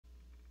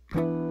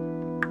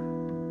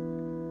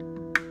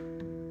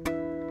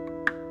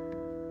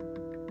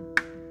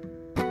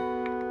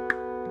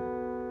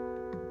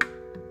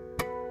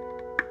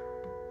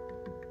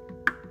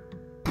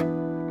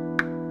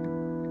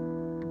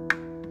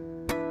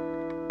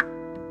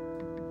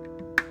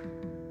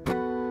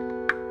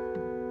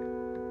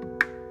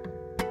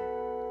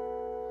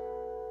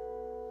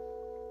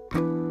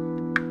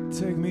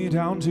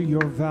down to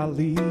your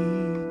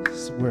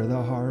valleys where the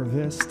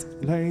harvest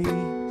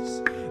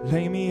lays.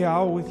 Lay me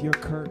out with your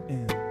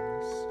curtains,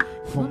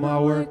 for my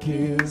work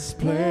is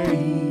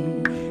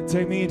play.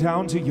 Take me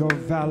down to your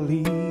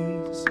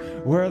valleys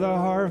where the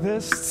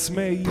harvest's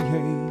made.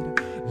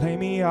 Lay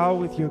me out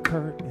with your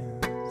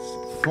curtains,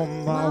 for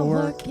my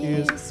work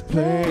is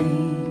play.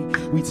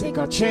 We take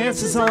our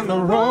chances on the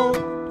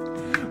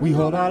road, we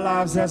hold our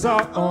lives as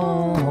our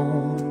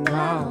own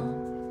now.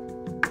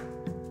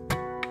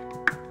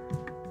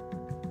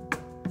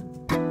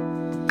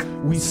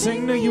 We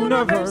sing the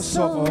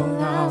universal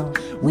loud,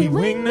 we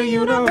wing the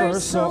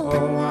universal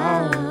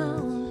loud.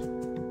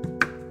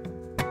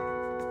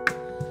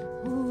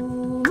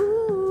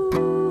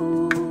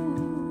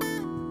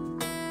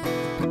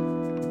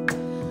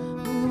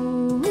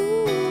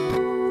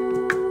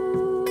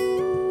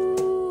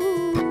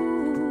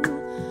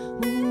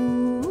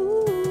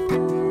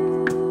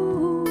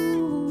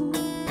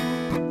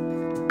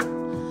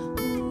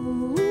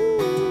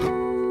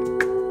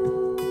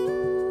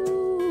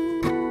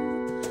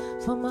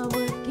 For my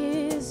work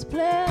is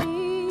play.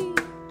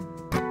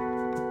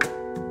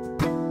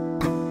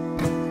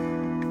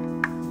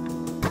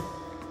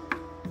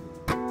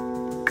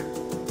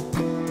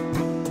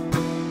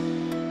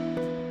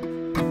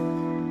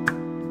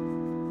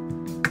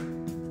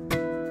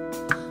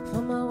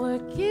 For my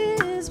work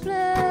is play.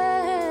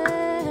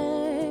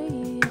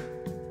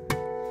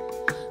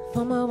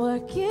 For my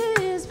work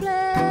is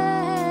play.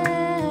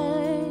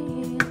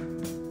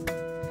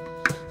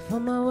 For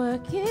my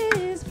work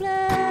is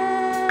play.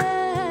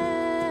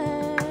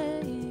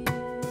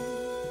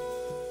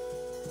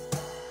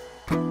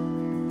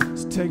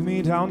 Take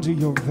me down to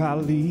your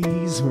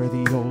valleys where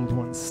the old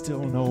ones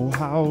still know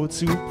how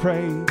to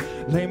pray.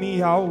 Lay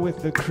me out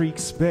with the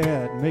creek's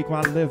bed, make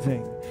my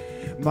living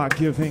my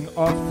giving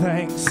of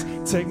thanks.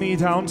 Take me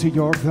down to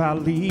your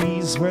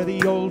valleys where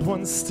the old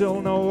ones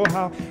still know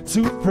how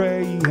to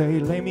pray.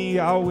 Lay me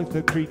out with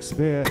the creek's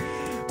bed,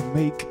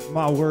 make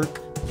my work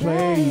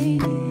play.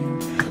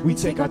 We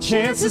take our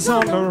chances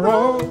on the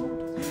road,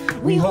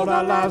 we hold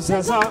our lives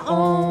as our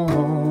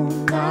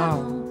own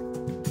now.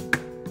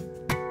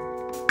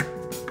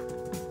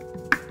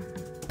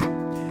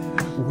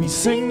 We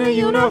sing the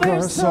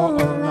universal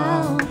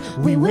loud,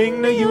 we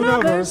wing the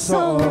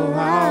universal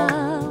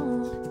loud.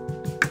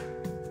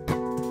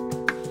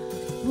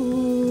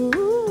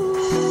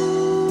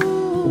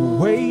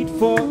 Wait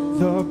for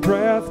the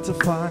breath to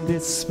find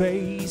its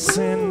space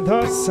in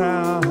the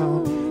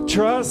sound.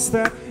 Trust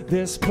that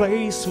this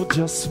place will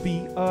just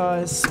be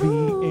us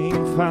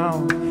being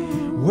found.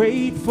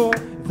 Wait for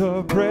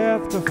the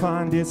breath to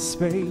find its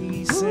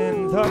space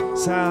in the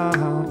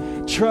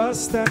sound.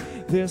 Trust that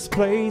this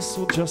place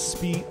will just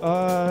be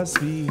us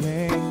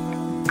being.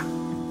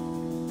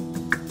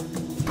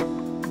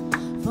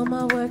 For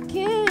my work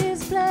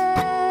is play.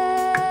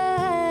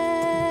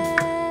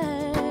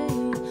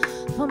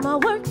 For my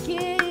work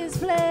is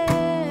play.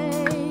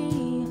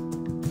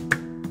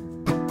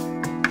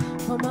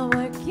 For my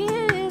work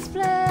is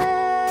play.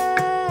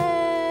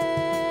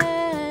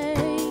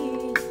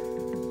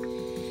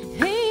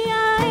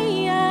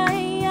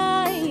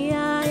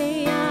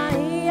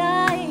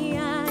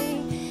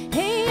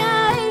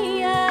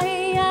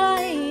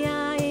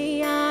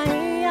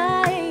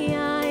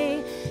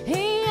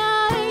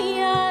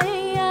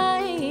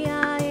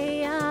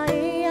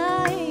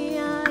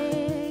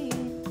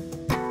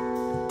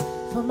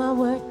 For my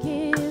work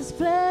is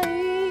play.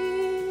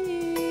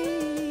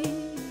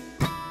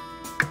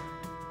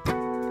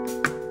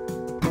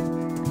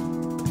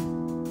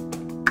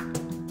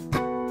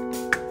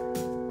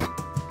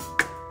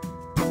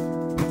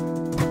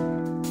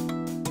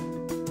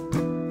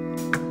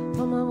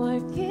 For my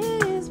work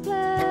is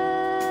play.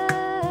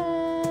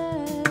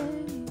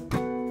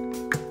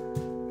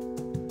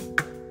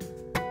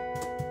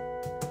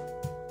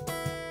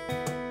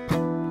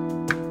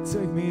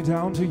 Take me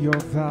down to your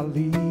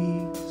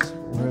valleys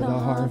where the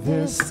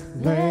harvest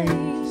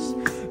lays.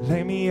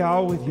 Lay me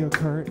out with your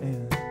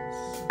curtains,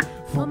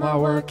 for my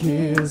work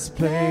is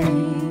play.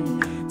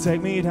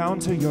 Take me down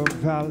to your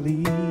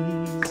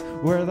valleys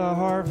where the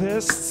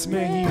harvest's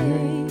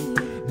made.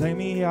 Lay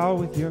me out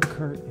with your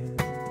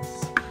curtains,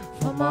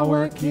 for my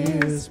work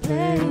is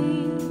play.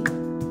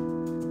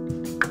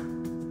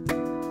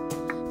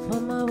 For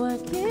my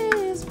work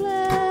is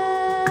play.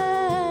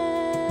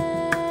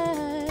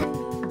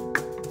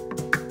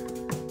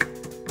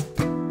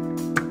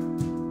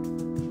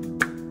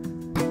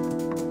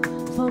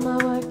 For my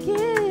work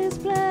is